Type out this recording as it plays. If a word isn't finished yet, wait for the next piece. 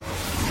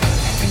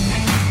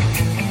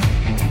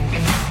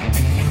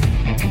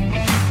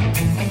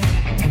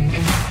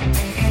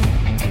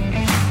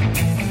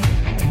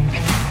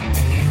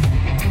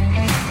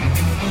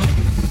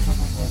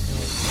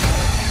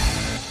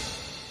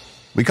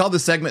We call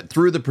this segment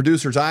Through the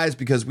Producer's Eyes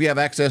because we have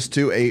access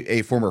to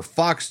a former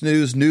Fox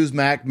News,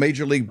 Newsmax,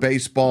 Major League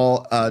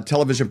Baseball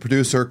television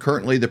producer,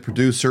 currently the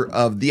producer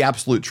of The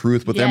Absolute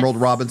Truth with Emerald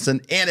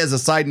Robinson. And as a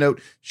side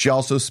note, she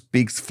also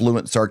speaks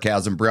fluent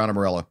sarcasm. Brianna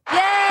Morello. Yay!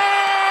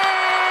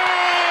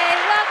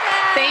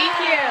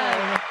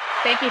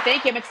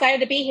 Thank you. I'm excited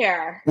to be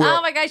here.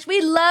 Oh my gosh,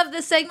 we love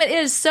this segment. It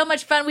is so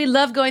much fun. We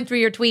love going through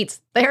your tweets.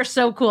 They are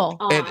so cool.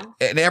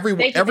 And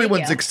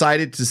everyone's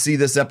excited to see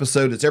this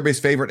episode. It's everybody's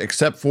favorite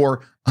except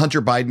for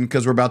Hunter Biden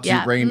because we're about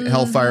to rain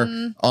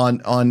hellfire on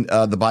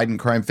the Biden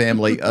crime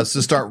family.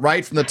 So start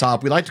right from the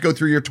top. We like to go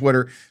through your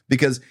Twitter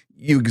because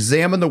you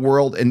examine the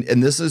world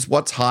and this is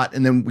what's hot.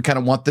 And then we kind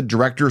of want the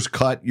director's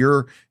cut.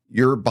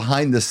 You're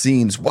behind the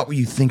scenes. What were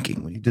you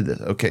thinking when you did this?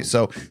 Okay,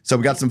 so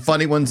we got some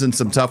funny ones and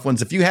some tough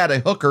ones. If you had a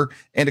hooker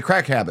and a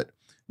crack habit,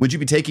 would you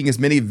be taking as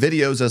many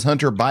videos as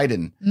Hunter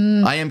Biden?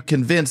 I am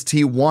convinced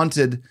he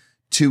wanted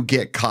to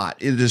get caught.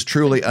 It is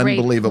truly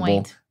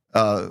unbelievable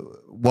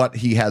what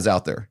he has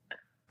out there.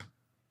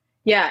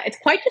 Yeah, it's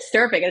quite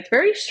disturbing and it's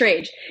very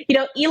strange. You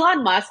know,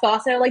 Elon Musk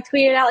also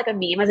tweeted out a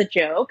meme as a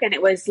joke, and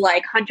it was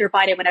Hunter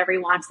Biden whenever he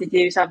wants to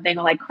do something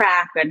like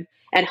crack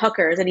and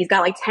hookers, and he's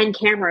got 10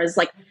 cameras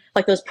like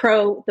those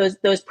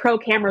pro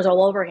cameras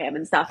all over him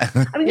and stuff.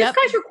 I mean, this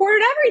guy's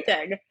recorded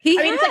everything. He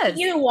it's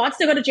he either wants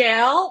to go to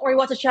jail or he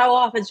wants to show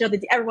off and show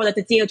everyone that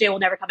the DOJ will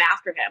never come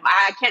after him.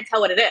 I can't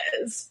tell what it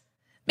is.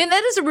 Man,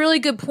 that is a really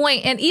good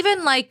point. And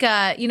even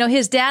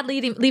his dad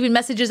leaving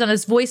messages on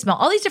his voicemail,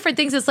 all these different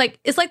things. It's like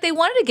they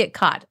wanted to get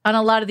caught on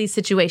a lot of these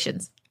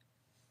situations.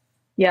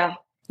 Yeah.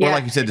 Or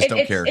like you said, just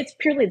don't care. It's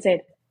purely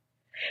insane.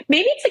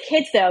 Maybe it's the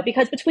kids though,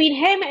 because between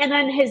him and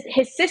then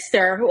his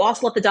sister, who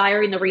also left the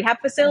diary in the rehab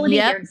facility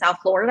here in South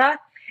Florida,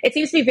 it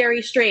seems to be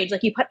very strange.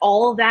 You put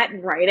all of that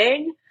in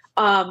writing.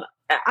 I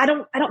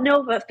don't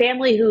know if a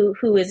family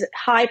who is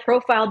high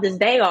profiled as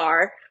they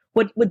are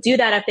would do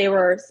that if they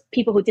were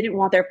people who didn't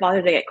want their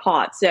father to get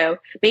caught. So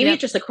maybe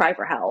it's just a cry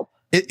for help.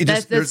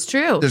 That's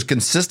true. There's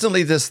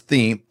consistently this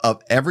theme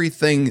of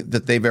everything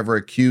that they've ever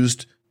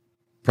accused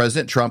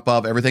President Trump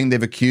of, everything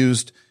they've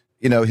accused,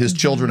 his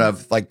children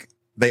of,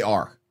 they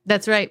are.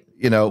 That's right.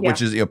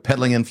 Which is,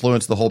 peddling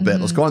influence, the whole bit.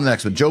 Let's go on to the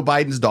next one. Joe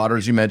Biden's daughter,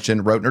 as you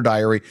mentioned, wrote in her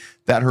diary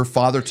that her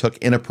father took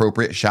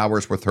inappropriate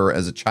showers with her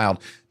as a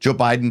child. Joe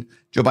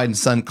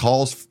Biden's son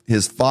calls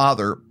his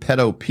father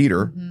Pedo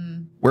Peter.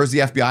 Where's the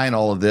FBI in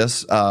all of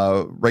this?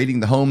 Raiding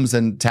the homes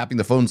and tapping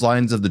the phone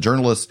lines of the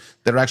journalists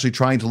that are actually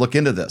trying to look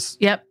into this.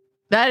 Yep.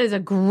 That is a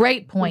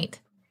great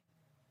point.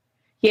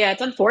 Yeah,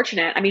 it's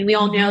unfortunate. I mean, we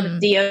all know that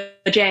the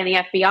DOJ and the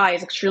FBI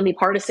is extremely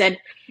partisan,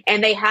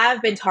 and they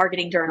have been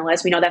targeting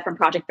journalists. We know that from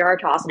Project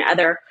Veritas and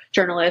other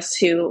journalists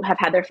who have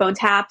had their phone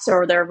taps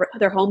or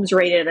their homes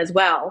raided as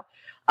well.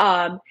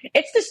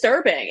 It's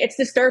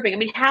disturbing. I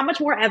mean, how much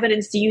more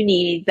evidence do you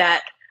need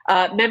that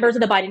members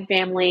of the Biden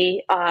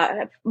family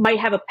might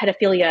have a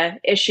pedophilia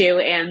issue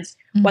and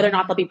whether or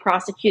not they'll be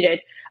prosecuted?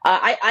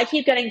 I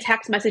keep getting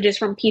text messages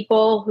from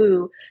people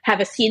who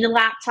have seen the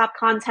laptop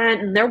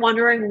content and they're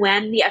wondering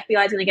when the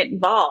FBI is going to get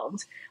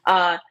involved.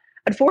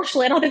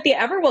 Unfortunately, I don't think they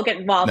ever will get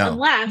involved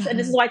unless, and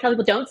this is why I tell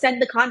people, don't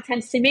send the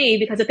contents to me,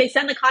 because if they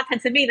send the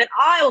content to me, then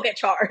I will get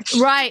charged.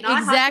 Right, not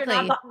exactly.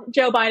 Hunter, not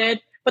Joe Biden,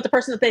 but the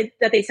person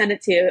that they send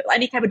it to,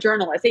 any type of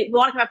journalist. They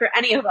want to come after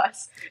any of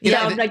us.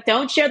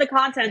 Don't share the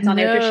contents on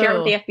there. Just share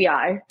it with the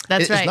FBI.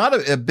 That's right. It's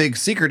not a big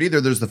secret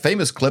either. There's the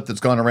famous clip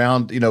that's gone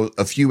around,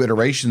 a few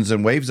iterations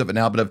and waves of it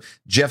now, but of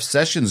Jeff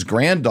Sessions'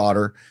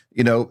 granddaughter,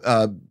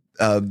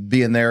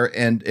 being there,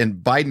 and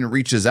Biden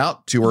reaches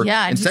out to her.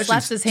 Yeah, and he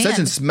slaps his hand.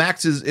 Sessions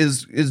smacks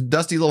his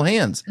dusty little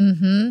hands.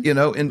 And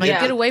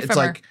get away from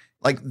her.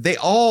 They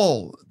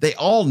all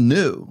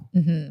knew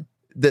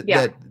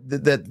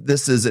that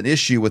this is an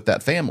issue with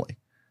that family.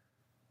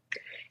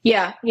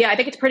 Yeah, I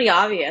think it's pretty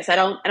obvious. I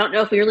don't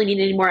know if we really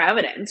need any more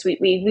evidence.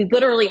 We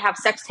literally have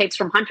sex tapes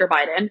from Hunter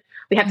Biden.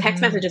 We have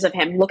text messages of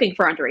him looking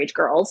for underage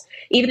girls.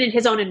 Even in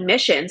his own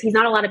admissions, he's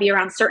not allowed to be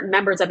around certain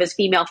members of his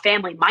female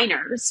family,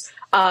 minors.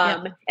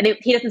 And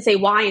he doesn't say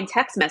why in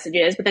text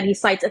messages, but then he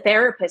cites a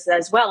therapist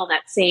as well in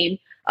that same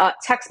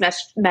text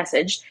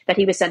message that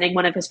he was sending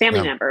one of his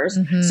family members.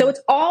 So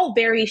it's all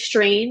very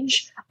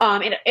strange.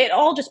 It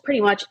all just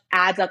pretty much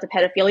adds up to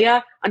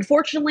pedophilia.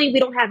 Unfortunately, we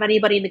don't have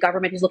anybody in the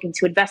government who's looking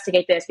to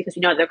investigate this because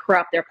we know they're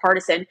corrupt, they're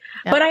partisan.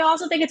 Yep. But I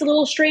also think it's a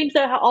little strange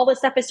that all this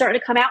stuff is starting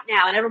to come out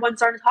now and everyone's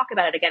starting to talk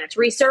about it again. It's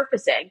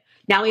resurfacing.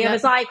 Now we have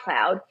his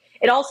iCloud.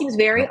 It all seems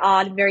very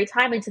odd and very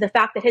timely to the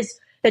fact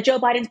that Joe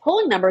Biden's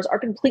polling numbers are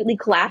completely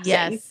collapsing.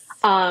 Yes.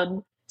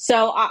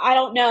 So I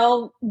don't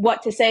know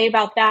what to say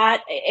about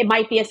that. It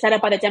might be a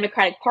setup by the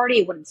Democratic Party.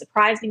 It wouldn't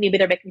surprise me. Maybe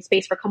they're making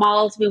space for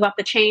Kamala to move up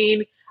the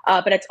chain.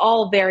 But it's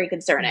all very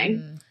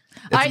concerning.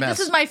 All right,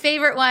 this is my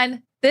favorite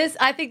one.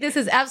 I think this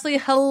is absolutely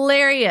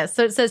hilarious.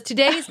 So it says,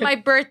 today's my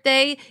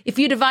birthday. If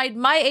you divide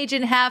my age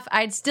in half,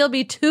 I'd still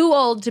be too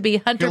old to be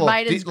Hunter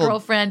Biden's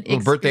girlfriend.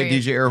 Little birthday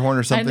DJ air horn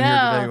or something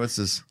here today. What's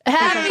this?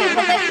 Happy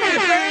belated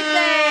birthday!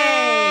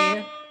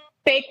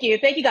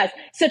 Thank you, guys.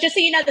 So just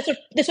so you know, this would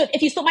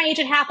if you split my age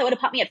in half, that would have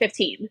put me at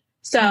 15.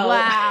 So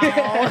wow.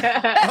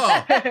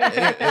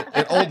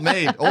 Old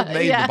maid,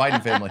 yeah. The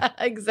Biden family.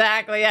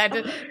 Exactly. Yeah,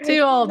 too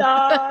old.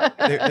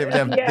 They would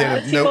have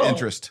no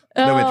interest.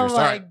 No interest.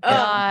 All right.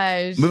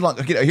 Gosh. Move along.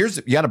 Okay, you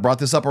kind of brought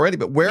this up already,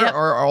 but where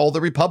are all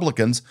the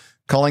Republicans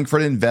calling for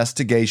an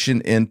investigation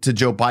into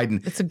Joe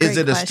Biden? Is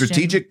it a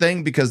strategic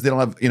thing because they don't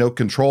have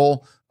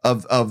control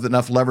of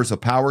enough levers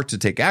of power to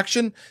take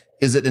action?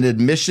 Is it an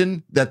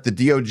admission that the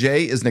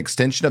DOJ is an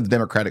extension of the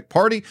Democratic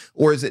Party,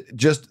 or is it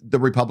just the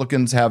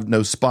Republicans have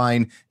no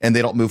spine and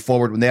they don't move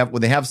forward when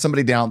they have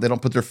somebody down? They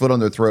don't put their foot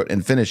on their throat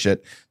and finish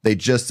it. They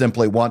just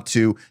simply want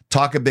to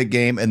talk a big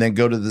game and then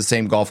go to the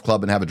same golf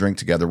club and have a drink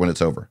together when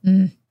it's over.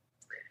 Mm.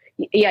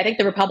 Yeah, I think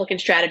the Republican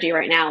strategy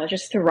right now is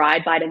just to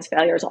ride Biden's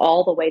failures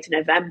all the way to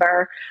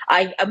November.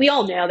 We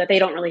all know that they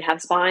don't really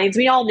have spines.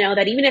 We all know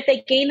that even if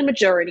they gain the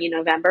majority in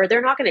November,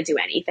 they're not going to do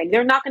anything.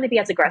 They're not going to be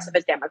as aggressive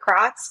as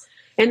Democrats.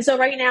 And so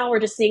right now we're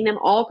just seeing them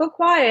all go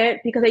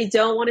quiet because they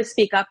don't want to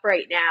speak up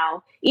right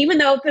now. Even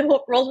though if the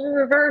roles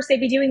were reversed, they'd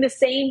be doing the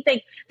same thing.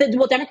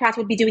 Democrats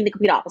would be doing the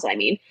complete opposite. I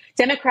mean,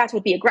 Democrats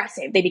would be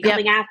aggressive. They'd be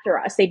coming after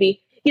us. They'd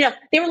be,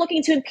 they were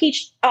looking to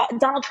impeach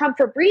Donald Trump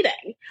for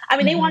breathing. I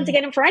mean, they wanted to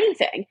get him for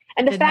anything.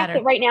 And the fact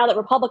that right now that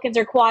Republicans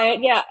are quiet,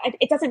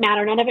 it doesn't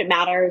matter. None of it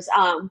matters.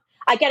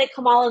 I get it.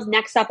 Kamala's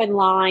next up in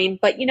line,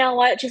 but you know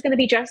what? She's going to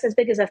be just as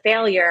big as a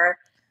failure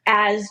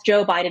as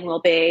Joe Biden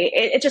will be.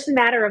 It's just a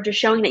matter of just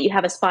showing that you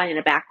have a spine and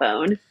a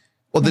backbone.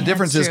 Well, the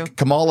difference is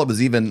Kamala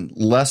was even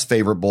less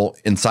favorable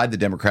inside the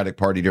Democratic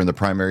Party during the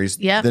primaries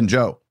than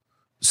Joe.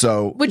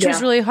 So, which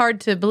was really hard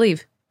to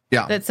believe.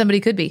 Yeah, that somebody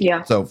could be.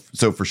 Yeah. So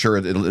for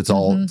sure, it's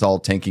all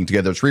tanking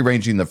together. It's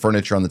rearranging the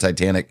furniture on the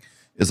Titanic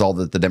is all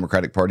that the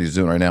Democratic Party is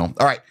doing right now.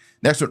 All right.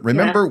 Next one.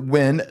 Remember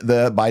when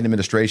the Biden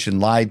administration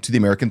lied to the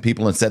American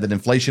people and said that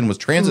inflation was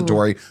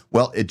transitory? Ooh.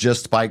 Well, it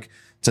just spiked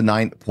to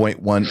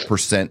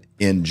 9.1%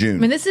 in June. I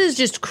mean, this is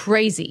just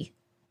crazy.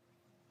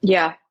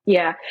 Yeah.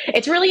 Yeah.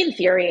 It's really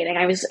infuriating.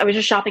 I was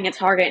just shopping at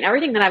Target and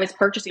everything that I was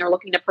purchasing or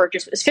looking to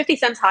purchase was 50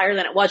 cents higher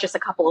than it was just a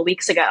couple of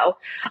weeks ago.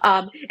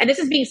 And this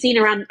is being seen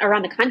around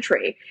the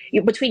country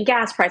between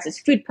gas prices,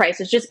 food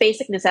prices, just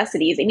basic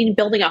necessities. I mean,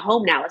 building a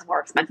home now is more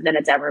expensive than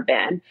it's ever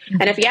been. Mm-hmm.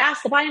 And if you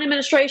ask the Biden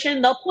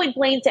administration, they'll point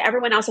blame to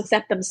everyone else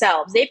except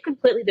themselves. They've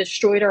completely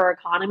destroyed our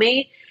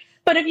economy.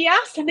 But if you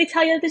ask them, they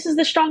tell you this is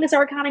the strongest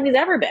our economy has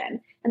ever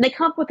been. And they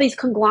come up with these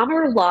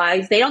conglomerate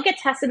lies. They don't get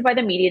tested by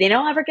the media. They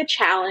don't ever get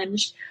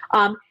challenged.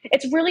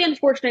 It's really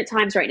unfortunate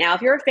times right now.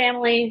 If you're a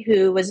family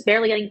who was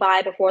barely getting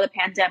by before the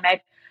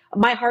pandemic,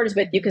 my heart is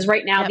with you because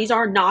right now these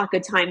are not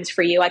good times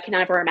for you. I can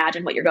never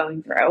imagine what you're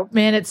going through.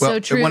 Man, it's so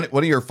true.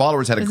 One of your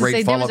followers had a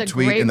great follow-up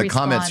tweet in the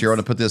comments here. I want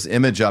to put this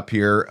image up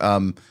here.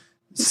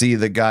 See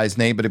the guy's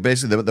name, but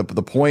basically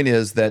the point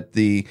is that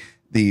the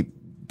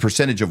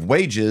percentage of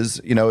wages,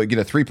 you get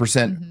a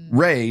 3%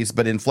 raise,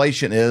 but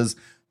inflation is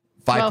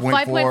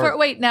 5.4. 5.4.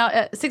 Wait, now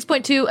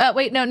 6.2.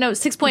 Wait, no,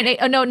 6.8.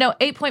 Oh, no,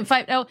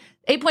 8.5. No,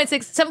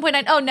 8.6,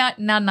 7.9. Oh, now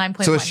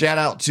 9.1. So a shout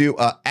out to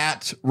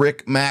at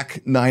Rick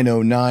Mac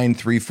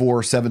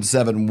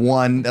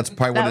 909-34771. That's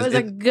probably that was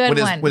a good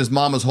one. When his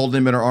mom was holding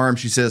him in her arms,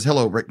 she says,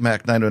 "Hello, Rick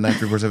Mac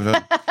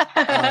 909-34771."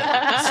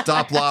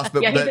 Stop loss,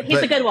 but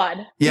he's a good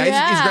one. Yeah,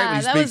 he's great when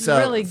he speaks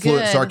really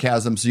fluent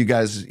sarcasm. So you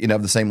guys,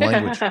 have the same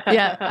language.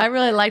 Yeah, I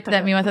really liked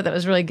that meme. I thought that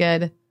was really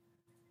good.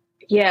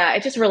 Yeah,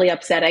 it's just really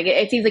upsetting.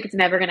 It seems like it's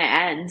never going to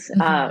end.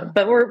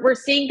 But we're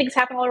seeing things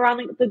happen all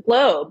around the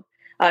globe.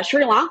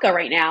 Sri Lanka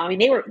right now. I mean,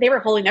 they were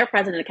holding their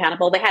president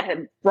accountable. They had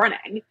him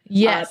running,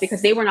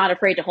 because they were not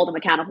afraid to hold him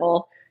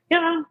accountable.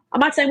 I'm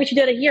not saying we should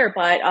do it here,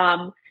 but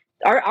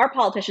our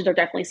politicians are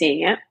definitely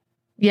seeing it.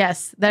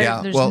 Yes,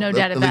 there's no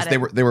doubt about it. At least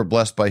they were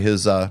blessed by him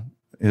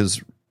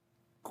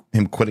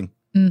quitting.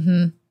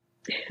 Mm-hmm.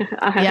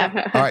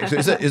 Yeah. All right. So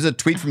is a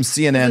tweet from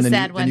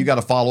CNN, and you got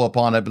to follow up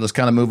on it. But let's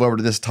kind of move over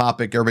to this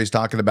topic. Everybody's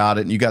talking about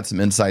it, and you got some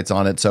insights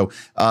on it. So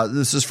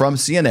this is from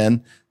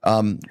CNN,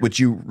 which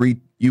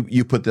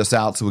you put this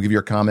out. So we'll give you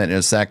your comment in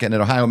a second.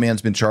 An Ohio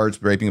man's been charged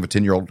with raping of a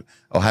 10-year-old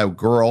Ohio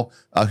girl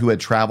who had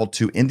traveled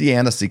to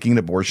Indiana seeking an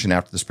abortion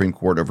after the Supreme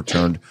Court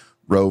overturned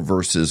Roe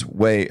versus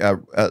Wade.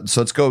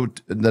 So let's go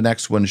to the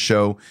next one.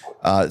 So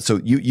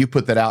you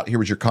put that out. Here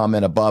was your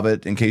comment above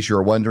it. In case you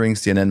were wondering,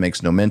 CNN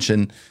makes no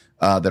mention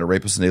that a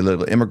rapist is an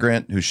illegal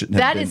immigrant who shouldn't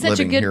have been living here. That is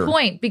such a good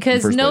point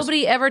because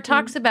nobody ever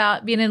talks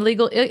about being an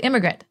illegal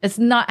immigrant. It's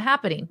not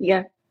happening.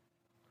 Yeah.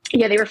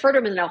 Yeah, they refer to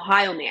him as an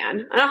Ohio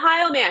man. An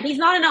Ohio man. He's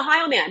not an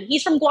Ohio man.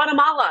 He's from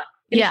Guatemala.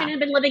 And he shouldn't have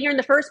been living here in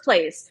the first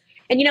place.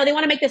 And, they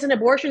want to make this an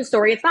abortion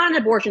story. It's not an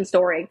abortion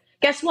story.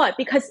 Guess what?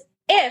 Because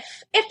if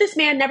this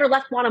man never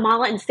left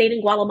Guatemala and stayed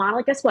in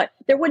Guatemala, guess what?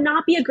 There would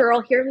not be a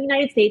girl here in the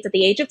United States at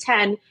the age of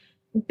 10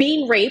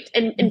 being raped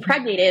and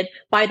impregnated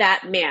by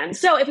that man.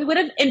 So if we would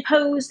have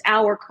imposed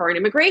our current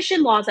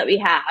immigration laws that we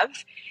have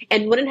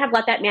and wouldn't have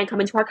let that man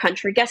come into our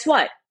country, guess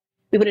what?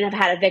 We wouldn't have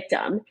had a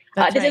victim.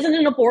 This isn't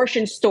an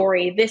abortion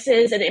story. This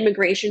is an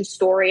immigration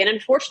story. And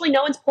unfortunately,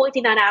 no one's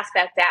pointing that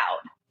aspect out.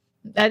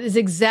 That is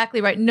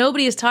exactly right.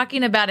 Nobody is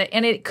talking about it.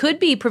 And it could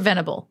be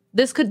preventable.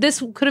 This could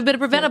have been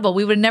preventable.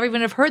 We would never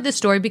even have heard this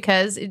story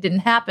because it didn't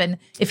happen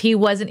if he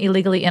wasn't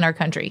illegally in our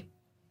country.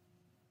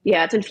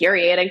 Yeah, it's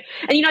infuriating.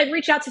 And, I've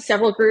reached out to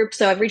several groups.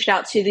 So I've reached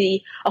out to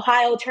the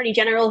Ohio Attorney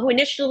General, who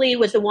initially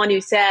was the one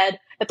who said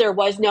that there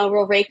was no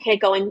real rape kit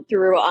going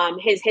through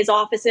his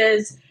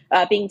offices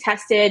being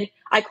tested.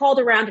 I called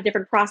around to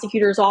different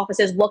prosecutors'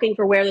 offices looking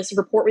for where this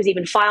report was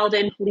even filed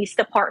in, police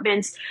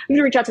departments. I'm going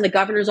to reach out to the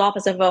governor's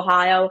office of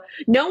Ohio.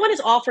 No one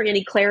is offering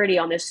any clarity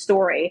on this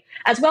story,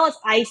 as well as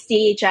ICE,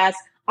 DHS.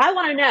 I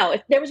want to know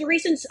if there was a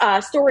recent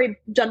story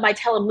done by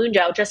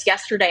Telemundo just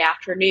yesterday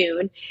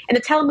afternoon, and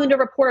the Telemundo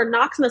reporter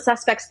knocks on the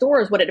suspect's door,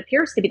 is what it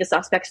appears to be the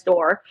suspect's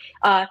door,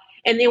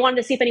 and they wanted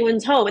to see if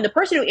anyone's home. And the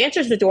person who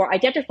answers the door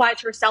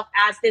identifies herself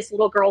as this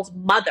little girl's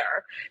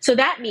mother. So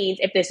that means,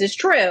 if this is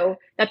true,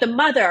 that the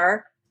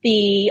mother,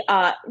 the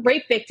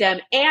rape victim,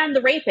 and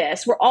the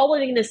rapist were all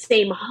living in the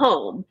same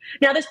home.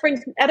 Now, this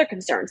brings other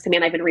concerns to me,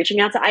 and I've been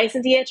reaching out to ICE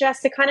and DHS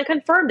to kind of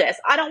confirm this.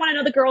 I don't want to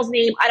know the girl's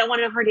name. I don't want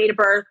to know her date of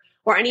birth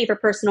or any of her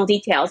personal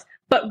details.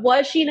 But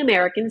was she an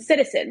American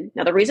citizen?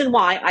 Now, the reason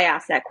why I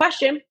asked that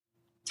question,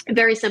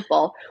 very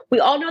simple. We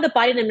all know the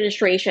Biden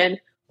administration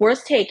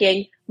was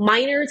taking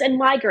minors and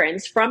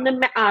migrants from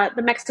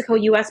the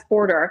Mexico-U.S.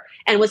 border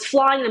and was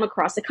flying them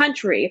across the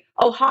country.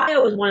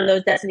 Ohio was one of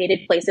those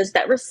designated places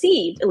that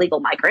received illegal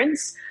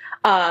migrants,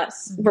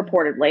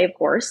 reportedly, of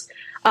course.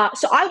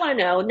 So I want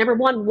to know, number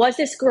one, was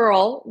this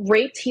girl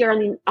raped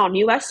here on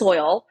U.S.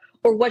 soil,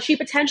 or was she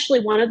potentially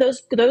one of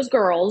those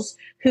girls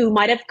who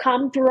might have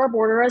come through our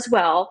border as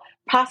well,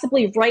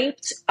 possibly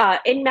raped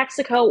in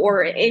Mexico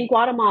or in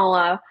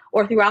Guatemala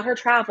or throughout her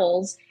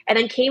travels, and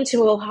then came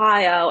to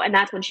Ohio, and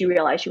that's when she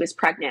realized she was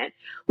pregnant?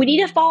 We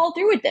need to follow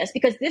through with this,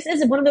 because this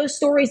is one of those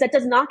stories that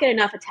does not get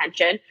enough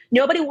attention.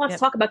 Nobody wants to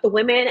talk about the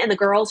women and the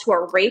girls who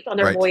are raped on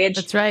their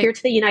voyage here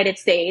to the United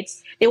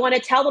States. They want to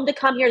tell them to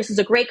come here. This is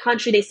a great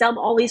country. They sell them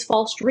all these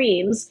false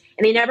dreams,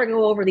 and they never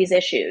go over these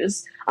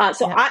issues. I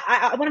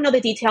want to know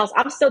the details.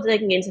 I'm still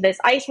digging into this.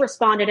 ICE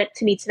responded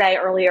to me today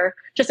earlier,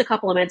 just a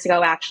couple of minutes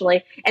ago,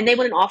 actually, and they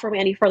wouldn't offer me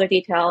any further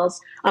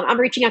details. I'm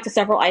reaching out to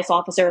several ICE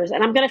officers,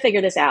 and I'm going to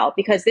figure this out,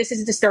 because this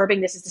is disturbing.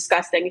 This is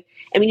disgusting,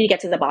 and we need to get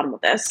to the bottom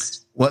of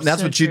this. Well, and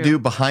that's what you do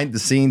behind the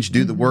scenes. You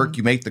do the work,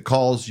 you make the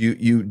calls,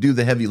 you do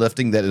the heavy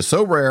lifting that is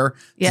so rare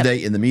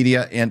today in the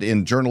media and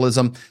in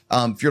journalism.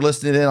 If you're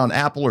listening in on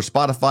Apple or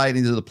Spotify,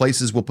 any of the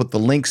places, we'll put the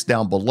links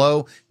down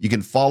below. You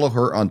can follow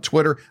her on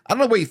Twitter. I don't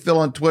know what you feel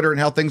on Twitter and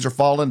how things are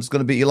falling. It's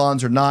going to be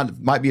Elon's or not. It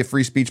might be a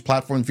free speech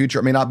platform in the future.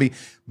 It may not be.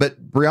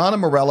 But Brianna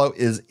Morello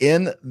is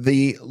in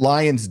the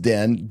lion's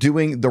den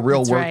doing the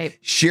real work,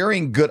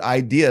 sharing good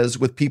ideas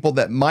with people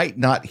that might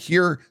not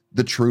hear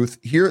the truth,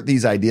 hear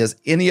these ideas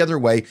any other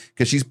way,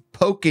 because she's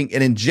poking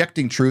and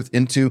injecting truth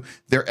into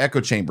their echo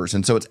chambers.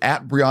 And so it's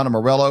at Brianna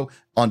Morello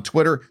on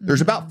Twitter.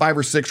 There's about 5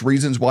 or 6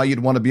 reasons why you'd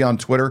want to be on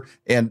Twitter.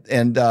 And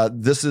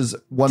this is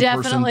one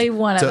Definitely person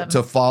one of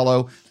to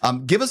follow.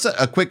 Give us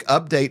a quick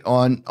update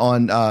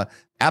on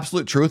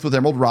Absolute Truth with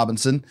Emerald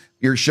Robinson.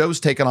 Your show's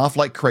taken off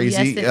like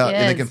crazy.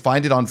 And they can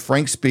find it on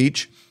Frank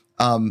Speech.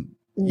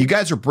 You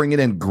guys are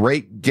bringing in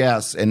great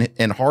guests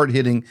and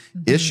hard-hitting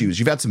issues.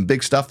 You've had some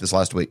big stuff this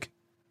last week.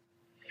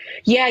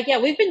 Yeah.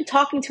 We've been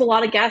talking to a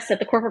lot of guests that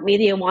the corporate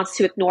media wants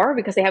to ignore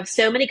because they have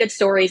so many good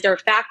stories. They're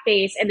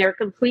fact-based and they're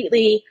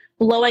completely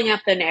blowing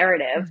up the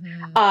narrative.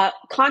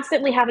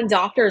 Constantly having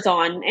doctors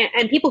on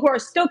and people who are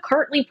still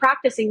currently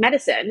practicing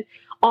medicine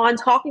on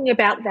talking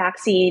about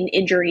vaccine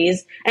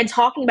injuries and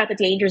talking about the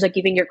dangers of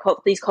giving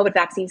these COVID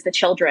vaccines to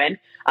children.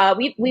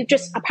 We've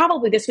just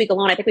probably this week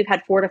alone, I think we've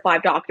had 4 to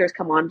 5 doctors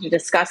come on to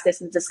discuss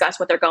this and discuss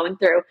what they're going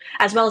through,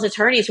 as well as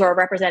attorneys who are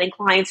representing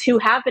clients who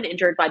have been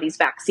injured by these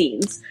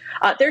vaccines.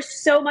 There's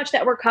so much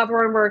that we're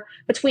covering. We're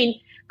between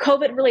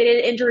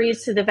COVID-related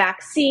injuries to the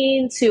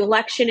vaccine, to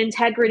election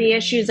integrity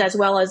issues, as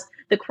well as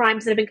the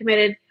crimes that have been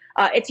committed.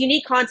 It's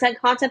unique content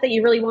that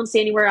you really won't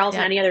see anywhere else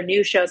on any other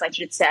news shows, I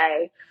should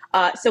say.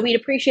 So we'd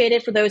appreciate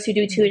it for those who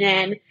do tune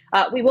in.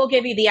 We will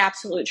give you the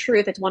absolute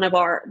truth. It's one of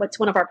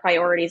our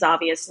priorities,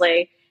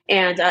 obviously.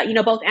 And,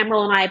 both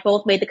Emerald and I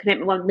both made the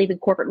commitment when leaving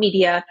corporate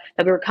media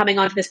that we were coming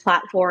onto this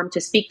platform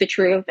to speak the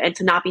truth and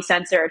to not be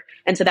censored.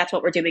 And so that's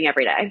what we're doing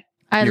every day.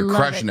 You're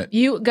crushing it.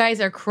 You guys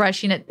are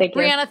crushing it. Thank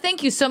you. Brianna,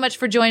 thank you so much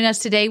for joining us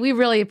today. We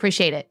really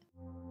appreciate it.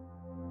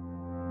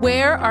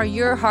 Where are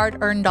your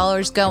hard-earned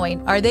dollars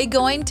going? Are they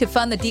going to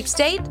fund the deep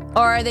state,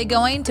 or are they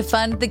going to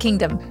fund the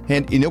kingdom?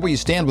 And you know where you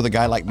stand with a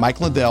guy like Mike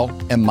Lindell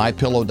and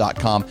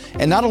MyPillow.com.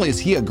 And not only is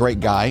he a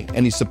great guy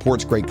and he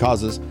supports great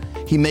causes,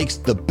 he makes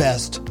the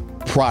best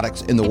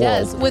products in the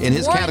world in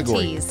his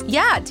category.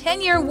 Yeah,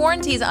 10-year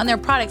warranties on their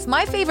products.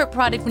 My favorite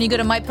product, when you go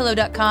to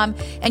MyPillow.com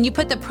and you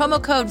put the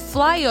promo code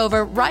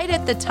FLYOVER right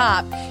at the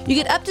top, you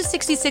get up to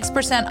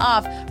 66%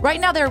 off. Right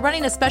now, they're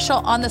running a special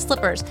on the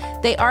slippers.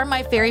 They are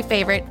my very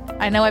favorite.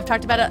 I know I've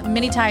talked about it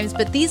many times,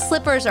 but these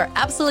slippers are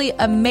absolutely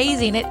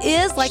amazing. It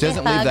is like she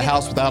doesn't leave the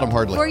house without them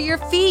hardly. For your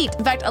feet.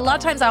 In fact, a lot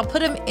of times I'll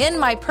put them in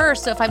my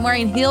purse. So if I'm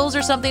wearing heels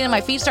or something and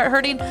my feet start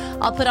hurting,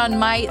 I'll put on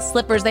my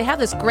slippers. They have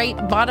this great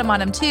bottom on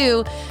them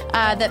too.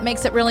 that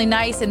makes it really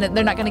nice and that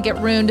they're not going to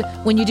get ruined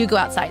when you do go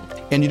outside.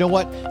 And you know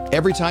what?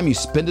 Every time you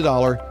spend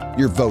 $1,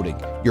 you're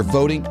voting. You're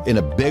voting in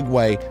a big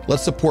way.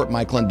 Let's support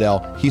Mike Lindell.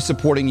 He's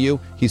supporting you.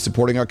 He's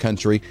supporting our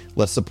country.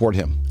 Let's support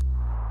him.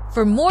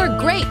 For more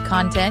great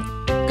content,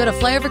 go to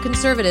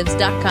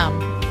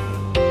flyoverconservatives.com.